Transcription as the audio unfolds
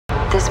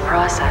This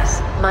process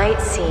might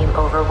seem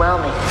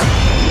overwhelming,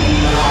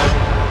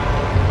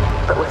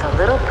 but with a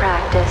little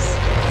practice,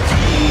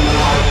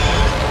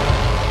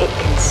 it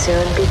can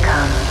soon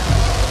become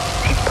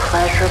a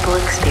pleasurable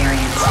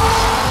experience.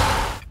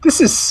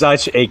 This is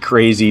such a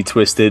crazy,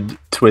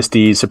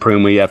 twisty,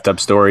 supremely effed up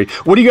story.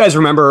 What do you guys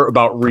remember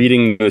about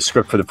reading the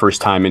script for the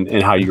first time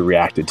and how you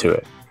reacted to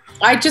it?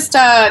 I just,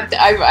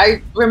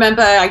 I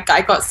remember I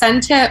got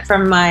sent it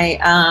from my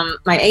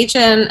my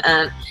agent,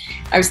 and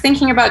I was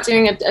thinking about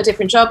doing a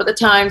different job at the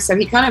time, so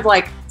he kind of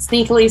like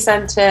sneakily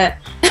sent it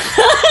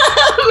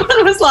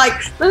and was like,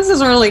 this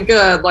is really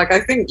good, like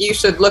I think you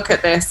should look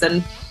at this.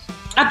 And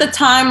at the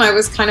time I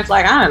was kind of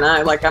like, I don't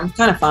know, like I'm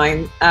kind of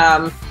fine.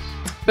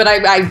 But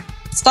I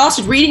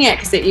started reading it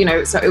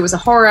because so it was a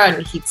horror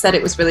and he'd said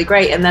it was really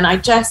great. And then I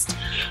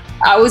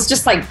was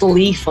just like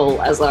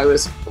gleeful as I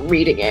was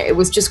reading it. It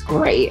was just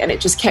great. And it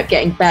just kept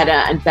getting better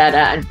and better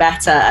and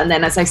better. And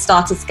then as I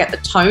started to get the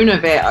tone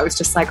of it, I was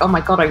just like, oh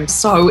my God, I'm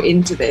so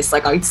into this.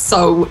 Like I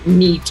so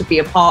need to be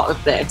a part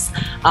of this.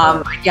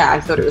 Yeah, I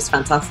thought it was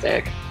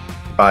fantastic.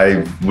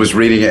 I was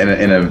reading it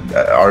in a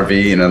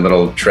RV in a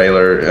little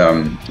trailer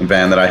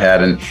van that I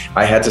had, and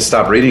I had to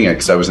stop reading it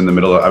because I was in this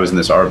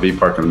RV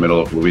park in the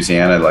middle of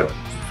Louisiana, like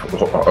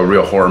a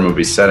real horror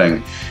movie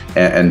setting,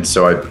 and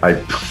so I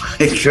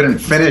couldn't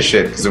finish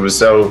it because it was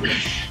so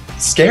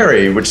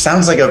scary, which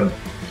sounds like a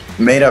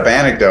made up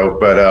anecdote,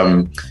 but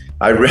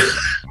I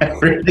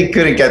really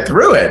couldn't get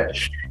through it,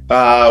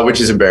 which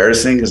is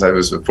embarrassing because I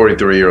was a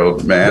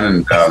 43-year-old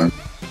man, and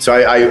so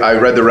I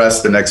read the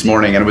rest the next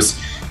morning, and it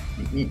was.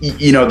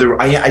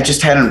 I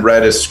just hadn't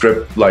read a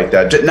script like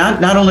that.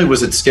 Not only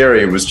was it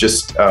scary, it was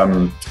just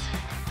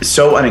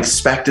so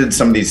unexpected.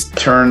 Some of these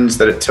turns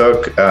that it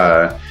took,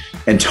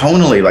 and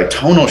tonally, like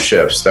tonal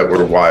shifts that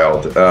were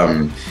wild.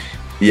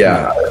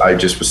 I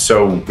just was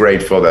so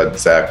grateful that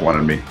Zach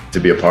wanted me to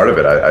be a part of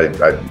it.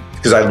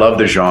 Because I love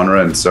the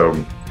genre, and so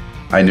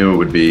I knew it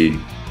would be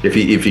if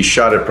he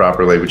shot it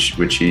properly,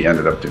 which he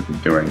ended up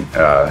doing.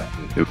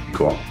 It would be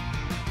cool.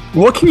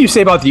 What can you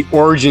say about the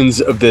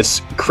origins of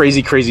this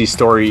crazy, crazy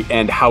story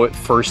and how it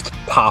first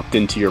popped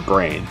into your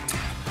brain?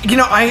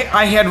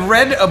 I had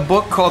read a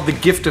book called The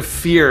Gift of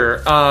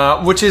Fear,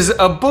 which is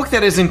a book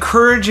that is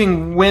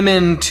encouraging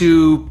women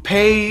to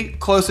pay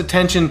close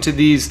attention to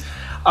these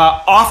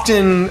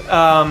often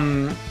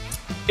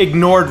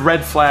ignored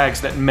red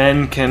flags that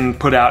men can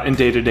put out in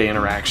day-to-day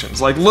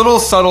interactions, like little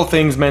subtle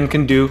things men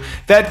can do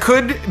that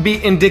could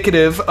be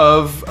indicative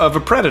of a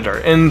predator.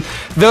 And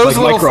those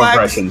like little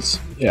microaggressions.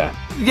 flags,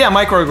 yeah,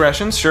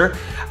 microaggressions, sure.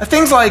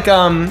 Things like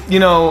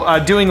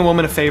doing a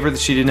woman a favor that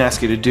she didn't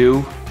ask you to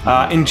do,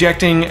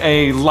 injecting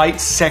a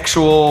light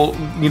sexual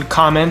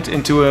comment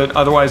into an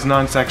otherwise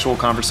non-sexual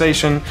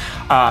conversation,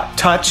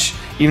 touch,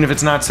 even if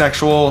it's not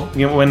sexual,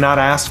 when not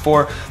asked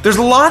for. There's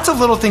lots of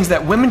little things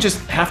that women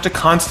just have to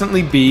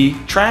constantly be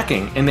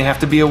tracking and they have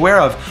to be aware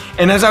of.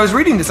 And as I was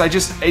reading this, I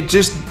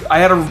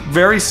had a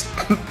very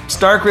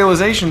stark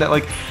realization that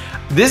like,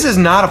 this is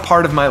not a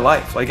part of my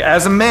life. Like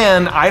as a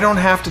man, I don't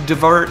have to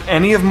divert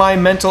any of my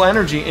mental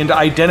energy into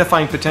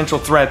identifying potential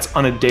threats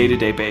on a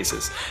day-to-day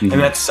basis. Mm-hmm.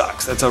 And that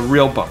sucks. That's a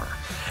real bummer.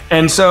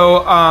 And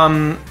so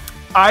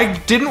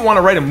I didn't want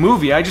to write a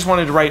movie. I just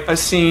wanted to write a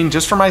scene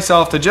just for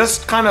myself to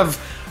just kind of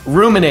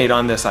ruminate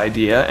on this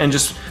idea and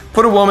just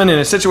put a woman in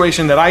a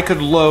situation that I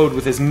could load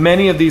with as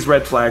many of these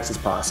red flags as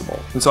possible.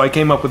 And so I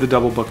came up with a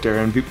double booked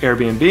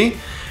Airbnb.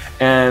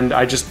 And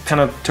I just kind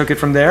of took it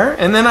from there.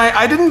 And then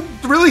I didn't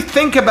really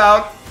think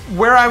about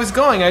where I was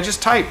going. I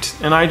just typed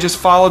and I just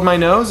followed my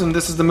nose, and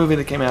this is the movie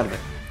that came out of it.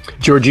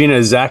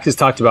 Georgina, Zach has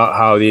talked about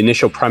how the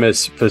initial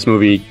premise for this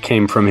movie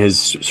came from his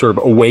sort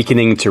of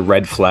awakening to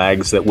red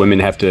flags that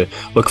women have to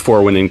look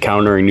for when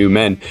encountering new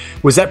men.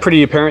 Was that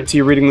pretty apparent to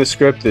you reading the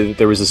script, that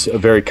there was a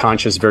very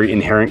conscious, very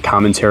inherent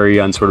commentary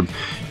on sort of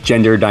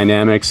gender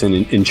dynamics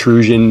and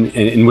intrusion?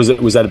 And was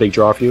that a big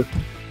draw for you?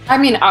 I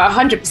mean,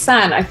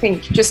 100%. I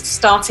think just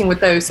starting with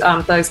those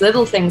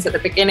little things at the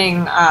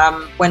beginning,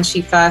 when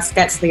she first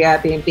gets to the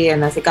Airbnb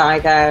and there's a guy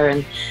there,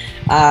 and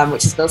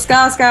which is Bill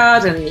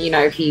Skarsgård,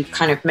 and he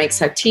kind of makes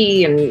her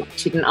tea, and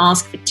she didn't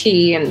ask for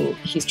tea, and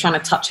he's trying to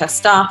touch her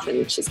stuff,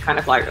 and she's kind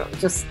of like,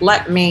 just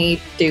let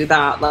me do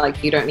that.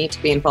 Like, you don't need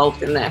to be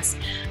involved in this.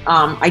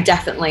 I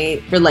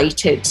definitely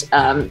related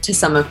to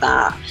some of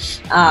that.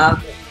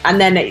 And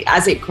then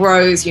as it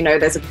grows,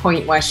 there's a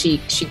point where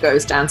she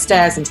goes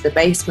downstairs into the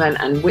basement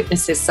and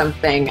witnesses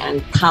something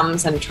and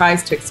comes and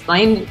tries to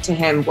explain to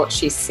him what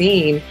she's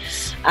seen.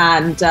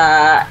 And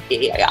I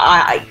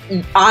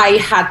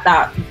had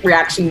that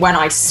reaction when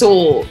I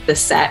saw the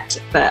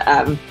set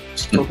that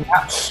she's talking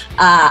about.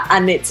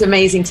 And it's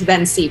amazing to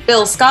then see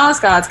Bill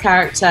Skarsgård's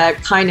character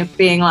kind of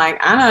being like,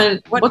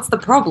 what's the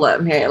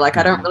problem here? Like,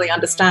 I don't really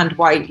understand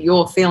why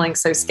you're feeling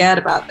so scared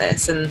about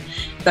this. And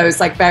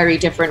those like very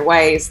different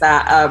ways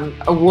that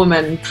a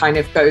woman kind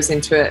of goes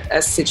into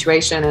a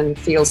situation and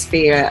feels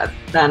fear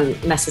than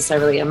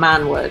necessarily a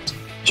man would.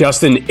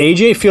 Justin,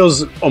 AJ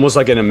feels almost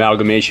like an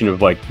amalgamation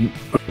of like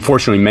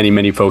Unfortunately,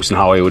 many folks in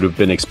Hollywood have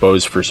been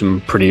exposed for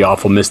some pretty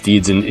awful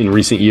misdeeds in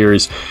recent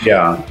years.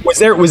 Yeah. Was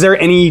there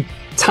any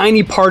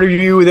tiny part of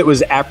you that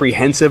was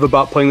apprehensive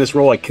about playing this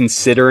role, like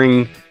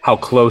considering how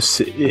close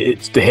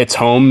it hits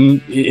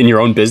home in your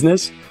own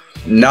business?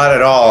 Not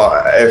at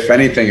all. If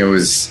anything, it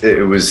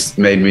was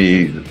made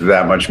me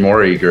that much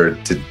more eager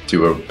to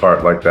do a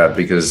part like that,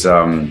 because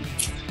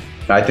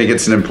I think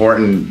it's an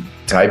important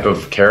type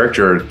of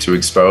character to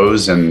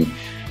expose and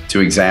to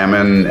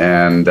examine,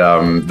 and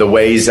the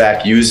way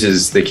Zach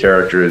uses the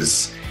character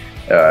is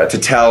to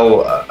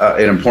tell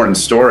an important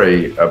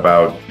story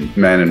about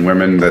men and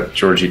women that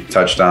Georgie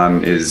touched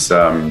on is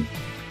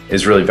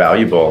really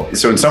valuable.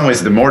 So in some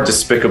ways, the more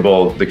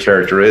despicable the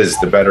character is,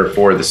 the better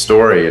for the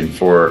story and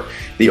for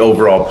the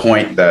overall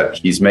point that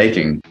he's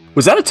making.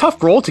 Was that a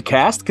tough role to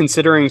cast,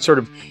 considering sort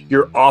of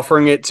you're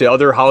offering it to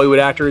other Hollywood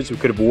actors who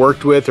could have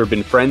worked with or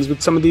been friends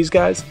with some of these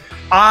guys?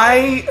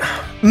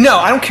 No,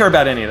 I don't care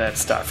about any of that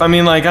stuff. I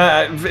mean, like,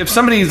 if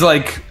somebody's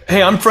like,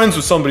 hey, I'm friends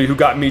with somebody who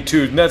got Me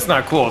Too, that's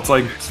not cool. It's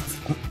like,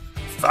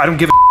 I don't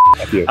give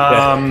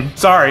a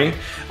sorry.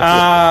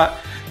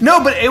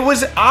 No, but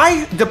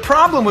the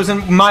problem was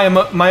in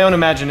my own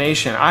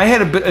imagination. I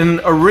had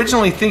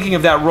originally thinking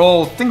of that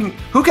role, thinking,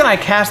 who can I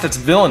cast that's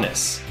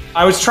villainous?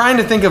 I was trying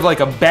to think of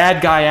like a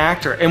bad guy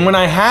actor. And when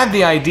I had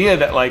the idea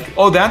that like,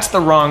 oh, that's the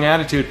wrong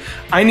attitude,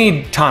 I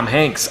need Tom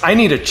Hanks. I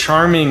need a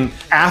charming,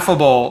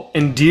 affable,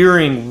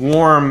 endearing,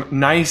 warm,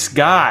 nice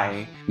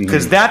guy,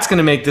 because that's going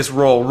to make this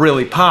role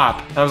really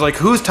pop. And I was like,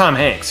 who's Tom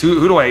Hanks?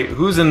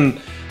 Who's in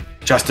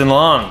Justin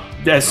Long?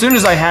 As soon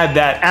as I had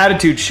that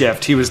attitude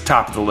shift, he was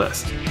top of the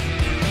list.